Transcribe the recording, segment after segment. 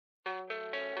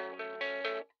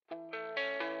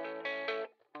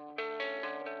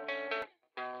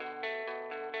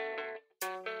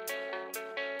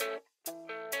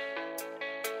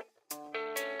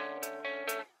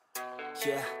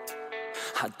Yeah,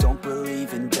 I don't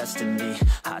believe in destiny,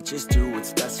 I just do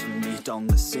what's best for me. Don't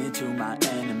listen to my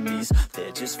enemies,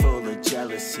 they're just full of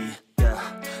jealousy. Yeah,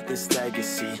 this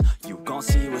legacy, you gon'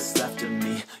 see what's left of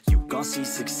me. You gon' see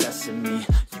success in me,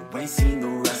 you ain't seen the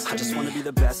rest of me. I just wanna be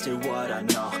the best at what I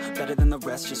know, better than the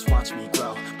rest, just watch me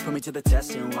grow. Put me to the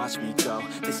test and watch me go.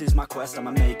 This is my quest,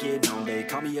 I'ma make it known. They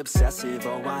call me obsessive,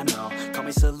 oh I know. Call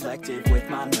me selective with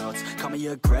my notes, call me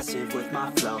aggressive with my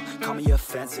flow. Call me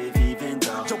offensive even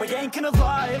though Joe, I ain't gonna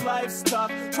lie, life's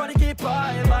tough. Try to get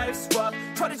by, life's rough.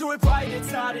 Try to do it right,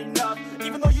 it's not enough.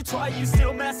 Even though you try, you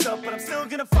still mess up. But I'm still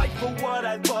gonna fight for what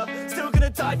I love, still gonna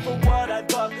die for what I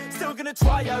love. Still gonna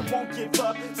try, I won't give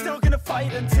up. Still gonna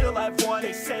fight until I've won.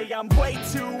 They say I'm way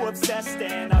too obsessed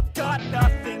and I've got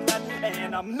nothing left.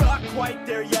 And I'm not quite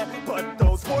there yet, but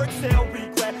those words they'll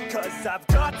regret. Cause I've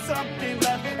got something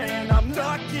left and I'm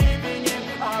not giving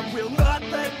in. I will not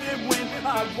let them win,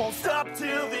 I won't stop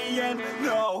till the end,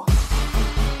 no.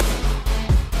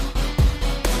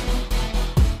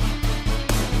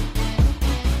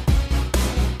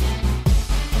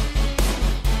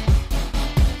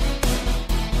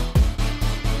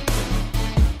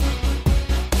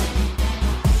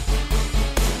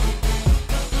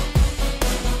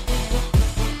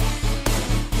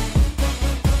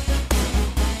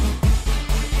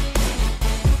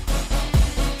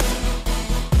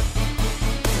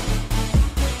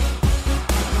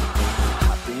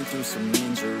 Some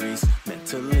injuries,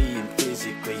 mentally and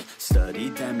physically.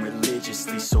 Studied them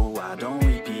religiously so I don't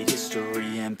repeat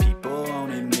history. And people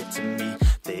won't admit to me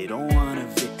they don't want a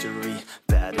victory.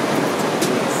 Bad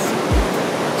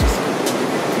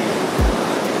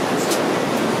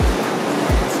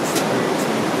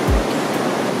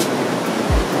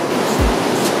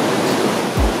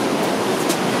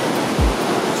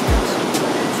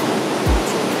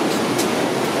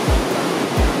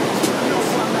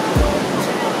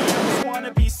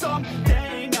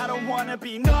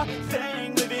be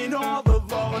nothing, living all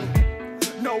alone.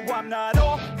 No, I'm not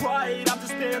alright, I'm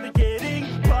just barely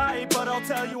getting by. But I'll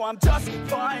tell you I'm just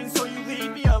fine, so you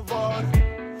leave me alone.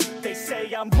 They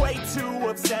say I'm way too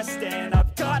obsessed and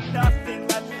I've got nothing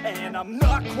left. And I'm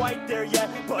not quite there yet,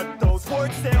 but those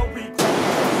words they'll regret.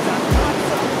 Cause I've got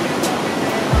something left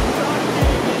and I'm not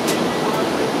giving in. I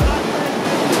will not let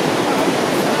them win, I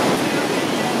will stop till the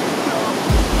end, no.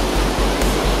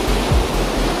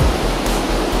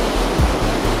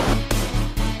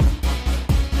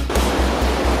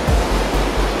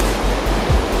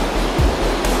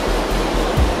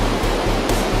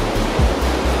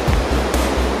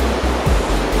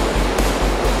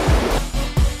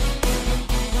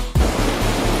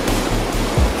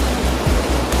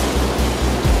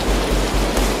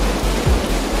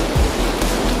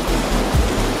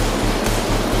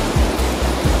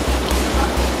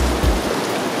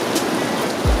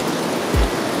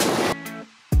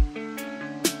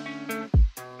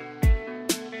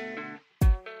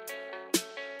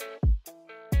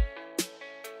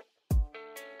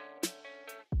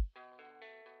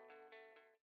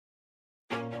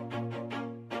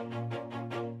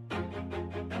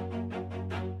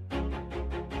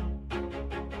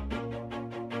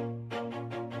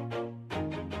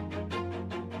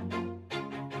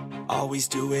 Always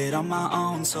do it on my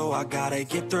own, so I gotta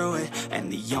get through it.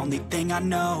 And the only thing I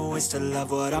know is to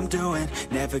love what I'm doing.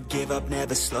 Never give up,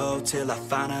 never slow, till I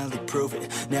finally prove it.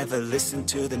 Never listen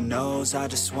to the no's, I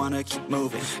just wanna keep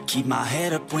moving. Keep my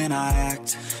head up when I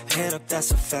act, head up,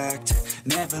 that's a fact.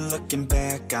 Never looking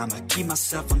back, I'ma keep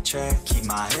myself on track. Keep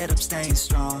my head up, staying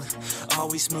strong,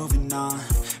 always moving on.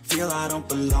 Feel I don't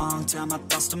belong, tell my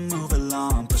thoughts to move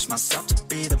along. Push myself to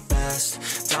be the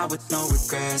best, die with no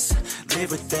regrets.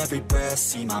 Live with every breath,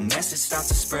 see my message start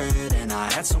to spread. And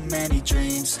I had so many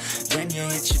dreams, then you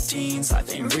hit your teens.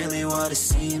 Life ain't really what it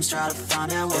seems, try to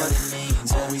find out what it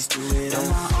means. Always do it on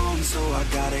my own, so I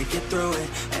gotta get through it.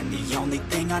 And the only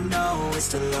thing I know is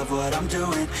to love what I'm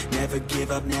doing. Never give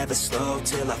up, never slow,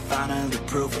 till I finally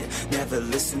prove it. Never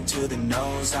listen to the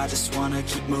no's, I just wanna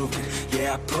keep moving.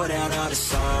 Yeah, I put out all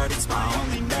this art, it's my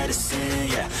only medicine.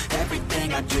 Yeah,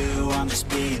 everything I do, I'm just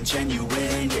being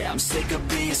genuine. Yeah, I'm sick of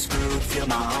being screwed, feel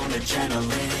my own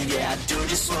adrenaline. Yeah, I do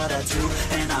just what I do,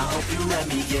 and I hope you let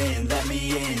me in,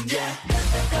 yeah.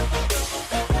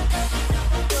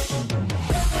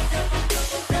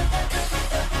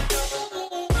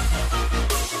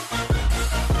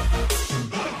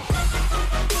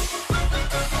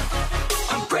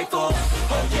 I'm grateful,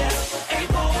 oh yeah,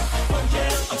 able, oh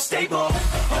yeah, I'm stable,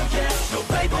 oh yeah, no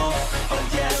label, oh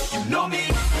yeah, you know me.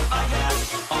 I have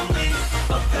only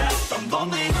a path, I'm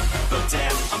lonely, but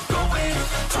damn, I'm going to win.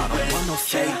 I don't want no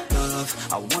fake love,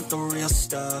 I want the real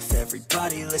stuff.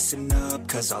 Everybody listen up,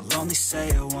 cause I'll only say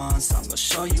it once. I'm gonna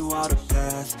show you all the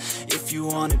path. If you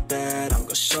want it bad, I'm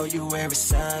gonna show you where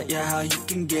it's at. Yeah, how you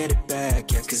can get it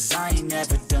back. Yeah, cause I ain't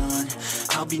never done,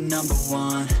 I'll be number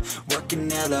one. Working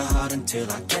hella hard until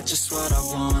I get just what I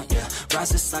want. Yeah,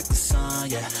 rises like the sun,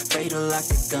 yeah, fatal like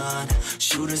a gun.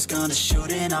 Shooter's gonna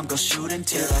shoot and I'm gonna shoot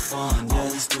until I won. Yeah,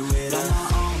 always do it on my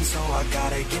own, so I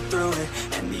gotta get through it.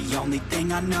 And the only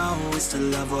thing I know is to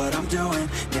love what I'm doing.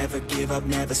 Never give up,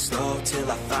 never slow, till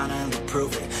I finally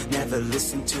prove it. Never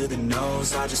listen to the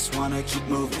no's, I just wanna keep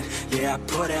moving. Yeah, I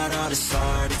put out all this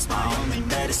art, it's my only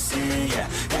medicine. Yeah,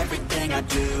 everything I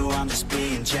do, I'm just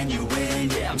being genuine.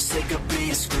 Yeah, I'm sick of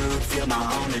being screwed, feel my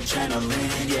own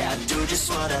adrenaline. Yeah, I do just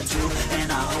what I do,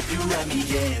 and I hope you let me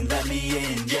in,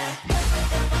 yeah.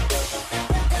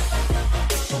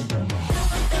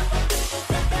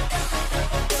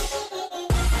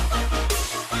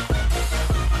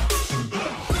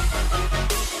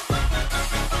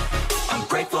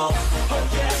 Oh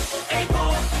yeah,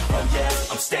 able, oh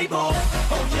yeah, I'm stable,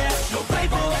 oh yeah, no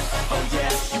label, oh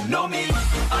yeah, you know me.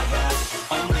 I have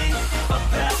only a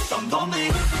path, I'm lonely,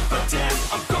 but damn,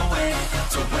 I'm going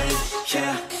to win,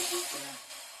 yeah.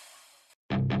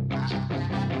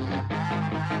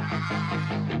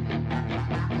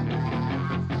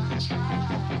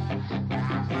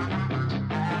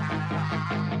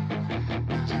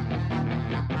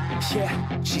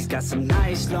 Yeah, she's got some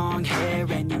nice long hair,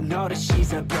 and you know that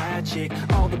she's a bad chick.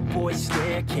 All the boys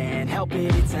stare, can't help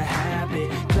it, it's a habit.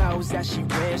 Clothes that she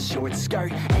wears, short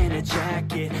skirt and a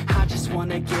jacket. I just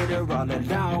wanna get her all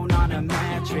alone on a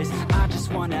mattress. I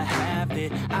just wanna have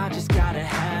it, I just gotta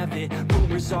have it.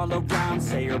 Rumors all around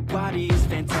say her body is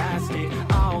fantastic.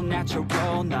 All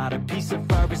natural, not a piece of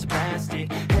fur is plastic.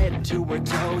 Head to her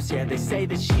toes, yeah, they say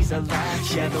that she's a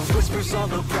latch. Yeah, the whispers all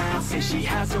around say she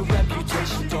has a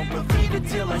reputation. Don't believe it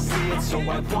till I see it, so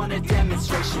I want a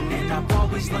demonstration. And I've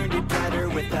always learned it better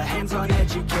with a hands-on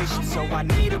education. So I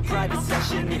need a private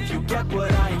session, if you get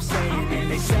what I am saying.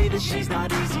 And they say that she's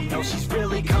not easy, no, she's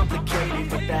really complicated.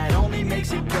 But that only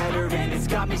makes it better, and it's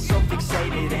got me so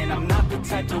fixated. And I'm not the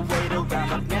type to wait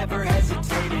around, I've never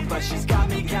hesitated. But she's got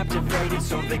me captivated,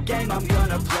 so the game, I'm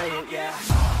gonna play it, yeah.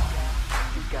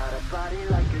 She's got a body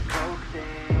like a coke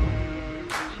thing,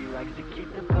 she likes to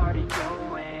keep the party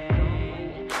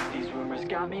going. These rumors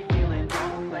got me feeling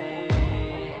lonely,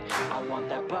 I want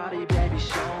that body, baby,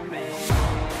 show me.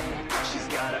 She's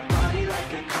got a body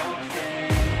like a coke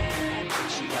thing,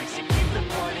 she likes to keep the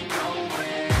party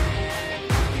going.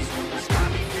 These rumors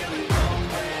got me feeling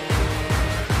lonely,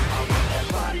 I want that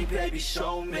body, baby,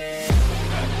 show me.